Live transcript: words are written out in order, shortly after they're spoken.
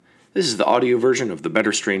This is the audio version of the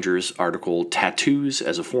Better Strangers article, Tattoos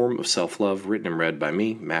as a Form of Self-Love, written and read by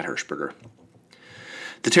me, Matt Hirschberger.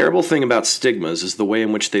 The terrible thing about stigmas is the way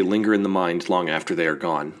in which they linger in the mind long after they are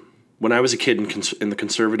gone. When I was a kid in the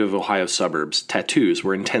conservative Ohio suburbs, tattoos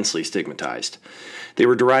were intensely stigmatized. They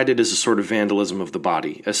were derided as a sort of vandalism of the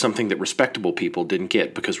body, as something that respectable people didn't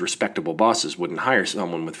get because respectable bosses wouldn't hire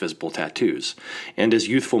someone with visible tattoos, and as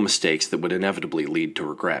youthful mistakes that would inevitably lead to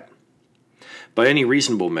regret. By any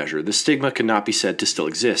reasonable measure, the stigma cannot be said to still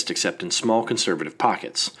exist except in small conservative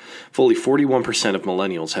pockets. Fully 41% of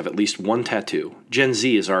millennials have at least one tattoo. Gen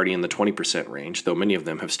Z is already in the 20% range, though many of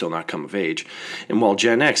them have still not come of age, and while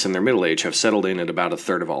Gen X in their middle age have settled in at about a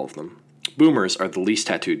third of all of them. Boomers are the least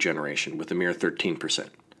tattooed generation, with a mere 13%.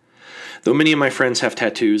 Though many of my friends have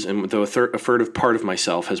tattoos, and though a furtive part of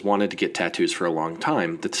myself has wanted to get tattoos for a long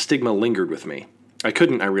time, the stigma lingered with me. I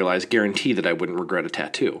couldn't, I realized, guarantee that I wouldn't regret a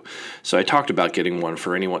tattoo, so I talked about getting one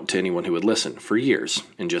to anyone who would listen for years,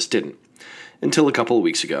 and just didn't. Until a couple of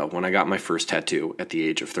weeks ago, when I got my first tattoo at the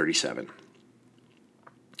age of 37.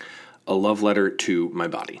 A love letter to my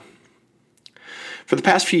body. For the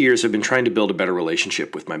past few years, I've been trying to build a better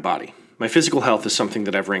relationship with my body. My physical health is something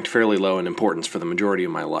that I've ranked fairly low in importance for the majority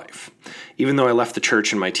of my life. Even though I left the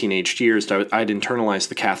church in my teenage years, I'd internalized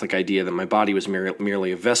the Catholic idea that my body was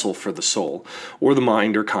merely a vessel for the soul, or the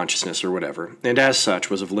mind or consciousness or whatever, and as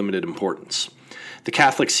such was of limited importance. The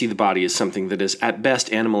Catholics see the body as something that is at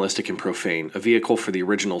best animalistic and profane, a vehicle for the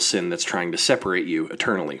original sin that's trying to separate you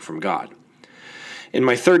eternally from God. In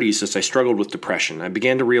my 30s, as I struggled with depression, I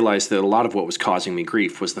began to realize that a lot of what was causing me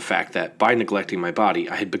grief was the fact that, by neglecting my body,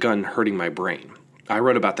 I had begun hurting my brain. I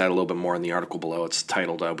wrote about that a little bit more in the article below. It's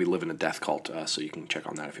titled, We Live in a Death Cult, so you can check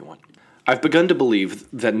on that if you want. I've begun to believe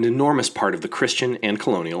that an enormous part of the Christian and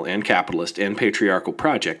colonial and capitalist and patriarchal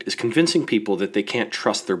project is convincing people that they can't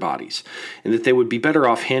trust their bodies, and that they would be better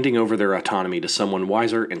off handing over their autonomy to someone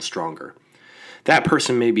wiser and stronger. That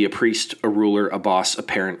person may be a priest, a ruler, a boss, a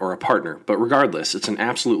parent, or a partner, but regardless, it's an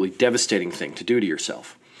absolutely devastating thing to do to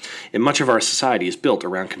yourself. And much of our society is built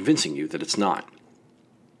around convincing you that it's not.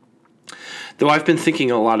 Though I've been thinking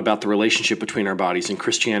a lot about the relationship between our bodies and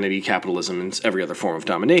Christianity, capitalism, and every other form of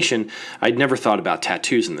domination, I'd never thought about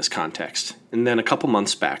tattoos in this context. And then a couple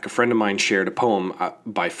months back, a friend of mine shared a poem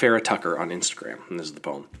by Farrah Tucker on Instagram, and this is the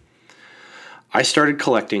poem. I started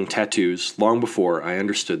collecting tattoos long before I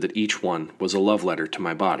understood that each one was a love letter to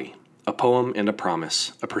my body, a poem and a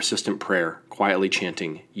promise, a persistent prayer, quietly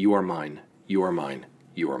chanting, "You are mine, you are mine,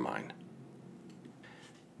 you are mine."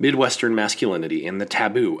 Midwestern masculinity and the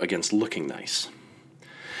taboo against looking nice.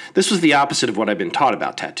 This was the opposite of what I'd been taught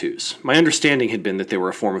about tattoos. My understanding had been that they were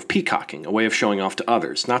a form of peacocking, a way of showing off to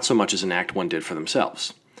others, not so much as an act one did for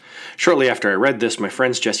themselves. Shortly after I read this, my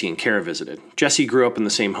friends Jesse and Kara visited. Jesse grew up in the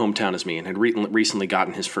same hometown as me and had recently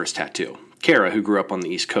gotten his first tattoo. Kara, who grew up on the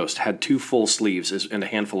East Coast, had 2 full sleeves and a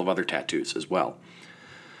handful of other tattoos as well.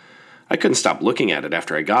 I couldn't stop looking at it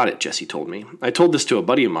after I got it, Jesse told me. I told this to a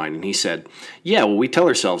buddy of mine, and he said, "Yeah, well, we tell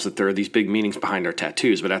ourselves that there are these big meanings behind our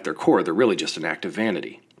tattoos, but at their core, they're really just an act of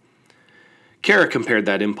vanity." Kara compared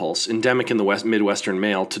that impulse, endemic in the Midwestern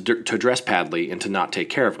male, to dress badly and to not take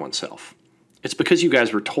care of oneself. It's because you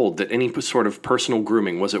guys were told that any sort of personal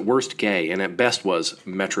grooming was at worst gay and at best was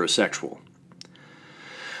metrosexual.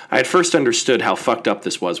 I had first understood how fucked up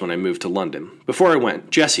this was when I moved to London. Before I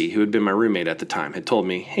went, Jesse, who had been my roommate at the time, had told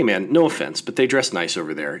me, "Hey man, no offense, but they dress nice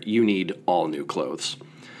over there. You need all new clothes."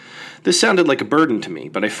 This sounded like a burden to me,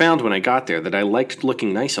 but I found when I got there that I liked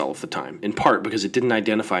looking nice all of the time, in part because it didn't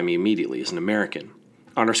identify me immediately as an American.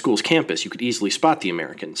 On our school's campus, you could easily spot the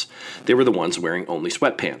Americans. They were the ones wearing only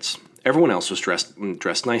sweatpants. Everyone else was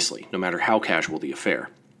dressed nicely, no matter how casual the affair.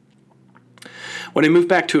 When I moved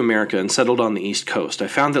back to America and settled on the East Coast, I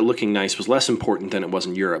found that looking nice was less important than it was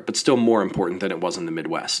in Europe, but still more important than it was in the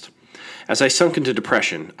Midwest. As I sunk into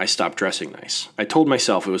depression, I stopped dressing nice. I told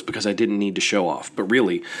myself it was because I didn't need to show off, but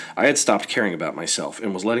really, I had stopped caring about myself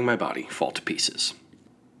and was letting my body fall to pieces.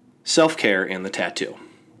 Self-care and the tattoo.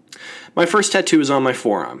 My first tattoo is on my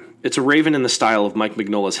forearm. It's a raven in the style of Mike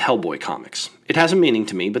Mignola's Hellboy comics. It has a meaning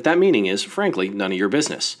to me, but that meaning is, frankly, none of your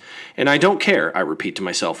business. And I don't care, I repeat to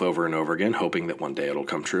myself over and over again, hoping that one day it'll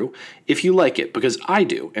come true, if you like it, because I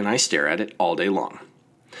do, and I stare at it all day long.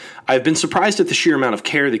 I've been surprised at the sheer amount of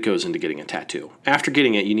care that goes into getting a tattoo. After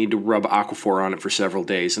getting it, you need to rub Aquaphor on it for several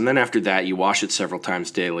days, and then after that, you wash it several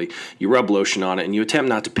times daily, you rub lotion on it, and you attempt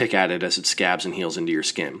not to pick at it as it scabs and heals into your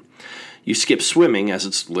skin. You skip swimming, as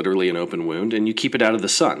it's literally an open wound, and you keep it out of the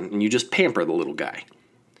sun, and you just pamper the little guy.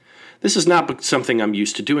 This is not something I'm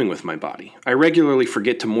used to doing with my body. I regularly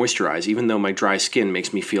forget to moisturize, even though my dry skin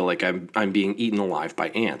makes me feel like I'm being eaten alive by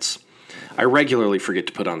ants. I regularly forget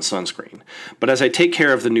to put on sunscreen, but as I take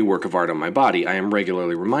care of the new work of art on my body, I am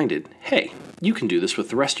regularly reminded, hey, you can do this with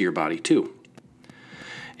the rest of your body too.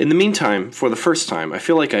 In the meantime, for the first time, I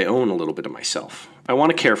feel like I own a little bit of myself. I want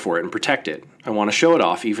to care for it and protect it. I want to show it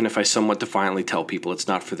off, even if I somewhat defiantly tell people it's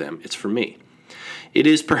not for them, it's for me. It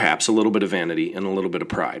is perhaps a little bit of vanity and a little bit of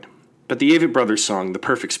pride. But the Avett Brothers song, The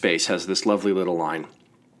Perfect Space, has this lovely little line.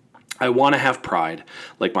 I want to have pride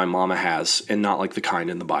like my mama has, and not like the kind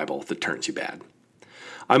in the Bible that turns you bad.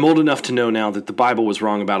 I'm old enough to know now that the Bible was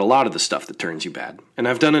wrong about a lot of the stuff that turns you bad, and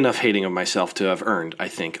I've done enough hating of myself to have earned, I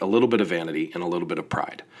think, a little bit of vanity and a little bit of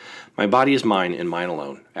pride. My body is mine and mine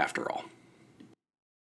alone, after all.